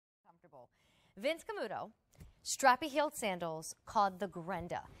beautiful. Vince Camuto, strappy heeled sandals called the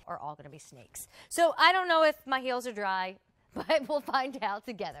Grenda are all going to be snakes. So I don't know if my heels are dry, but we'll find out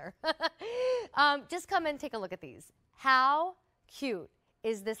together. Just come and take a look at these. How cute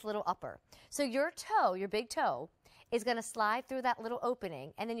is this little upper? So your toe, your big toe, is going to slide through that little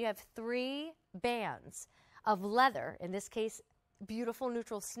opening, and then you have 3 bands of leather, in this case, beautiful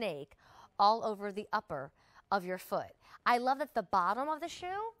neutral snake, all over the upper of your foot. I love that the bottom of the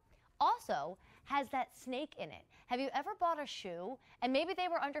shoe also has that snake in it. Have you ever bought a shoe and maybe they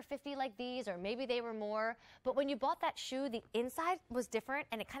were under 50 like these, or maybe they were more, but when you bought that shoe, the inside was different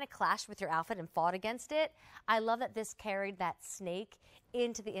and it kind of clashed with your outfit and fought against it? I love that this carried that snake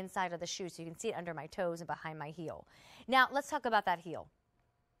into the inside of the shoe, so you can see it under my toes and behind my heel. Now let's talk about that heel.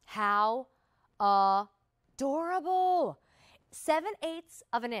 How adorable. 7/8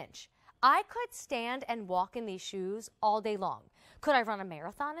 of an inch. I could stand and walk in these shoes all day long. Could I run a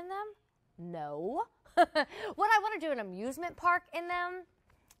marathon in them? No. Would I want to do an amusement park in them?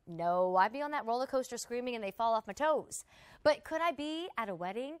 No. I'd be on that roller coaster screaming and they fall off my toes. But could I be at a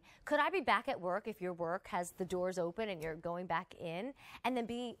wedding? Could I be back at work if your work has the doors open and you're going back in, and then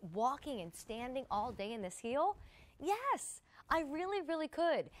be walking and standing all day in this heel? Yes, I really, really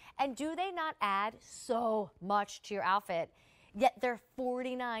could. And do they not add so much to your outfit? Yet they're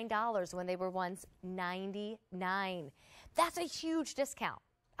 $49 when they were once $99. That's a huge discount.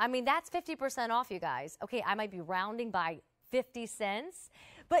 I mean, that's 50% off, you guys. Okay, I might be rounding by 50 cents,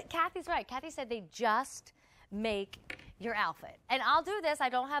 but Kathy's right. Kathy said they just make your outfit. And I'll do this. I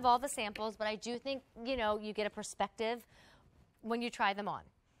don't have all the samples, but I do think, you know, you get a perspective when you try them on.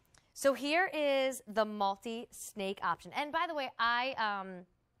 So here is the multi-snake option. And by the way, I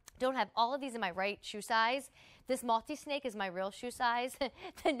don't have all of these in my right shoe size. This multi-snake is my real shoe size.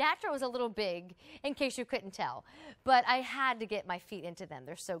 The natural was a little big, in case you couldn't tell. But I had to get my feet into them.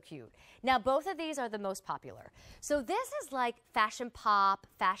 They're so cute. Now, both of these are the most popular. So this is like fashion pop,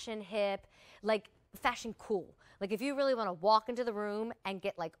 fashion hip, like fashion cool. Like if you really want to walk into the room and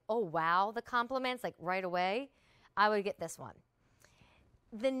get like, oh wow, the compliments like right away, I would get this one.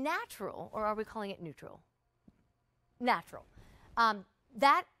 The natural, or are we calling it neutral? Natural.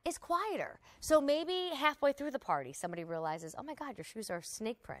 That is quieter. So maybe halfway through the party, somebody realizes, oh my God, your shoes are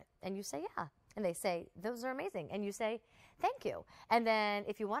snake print. And you say, yeah. And they say, those are amazing. And you say, thank you. And then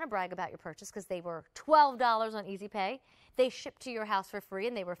if you want to brag about your purchase, because they were $12 on Easy Pay, they shipped to your house for free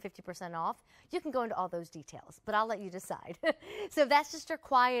and they were 50% off, you can go into all those details, but I'll let you decide. So that's just your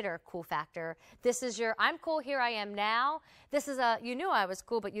quieter cool factor. This is your, I'm cool, here I am now. This is a, you knew I was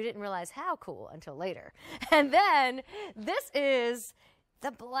cool, but you didn't realize how cool until later. And then this is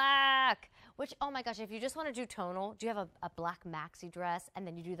the black, which, oh my gosh, if you just want to do tonal, do you have a black maxi dress, and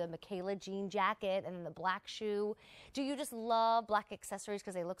then you do the Michaela jean jacket, and then the black shoe? Do you just love black accessories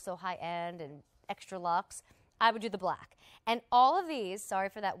because they look so high-end and extra luxe? I would do the black. And all of these, sorry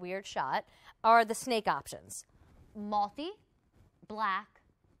for that weird shot, are the snake options. Multi, black,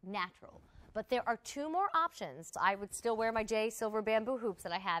 natural. But there are 2 more options. I would still wear my J silver bamboo hoops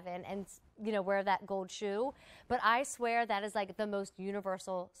that I have in and, you know, wear that gold shoe. But I swear that is like the most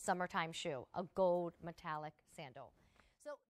universal summertime shoe, a gold metallic sandal.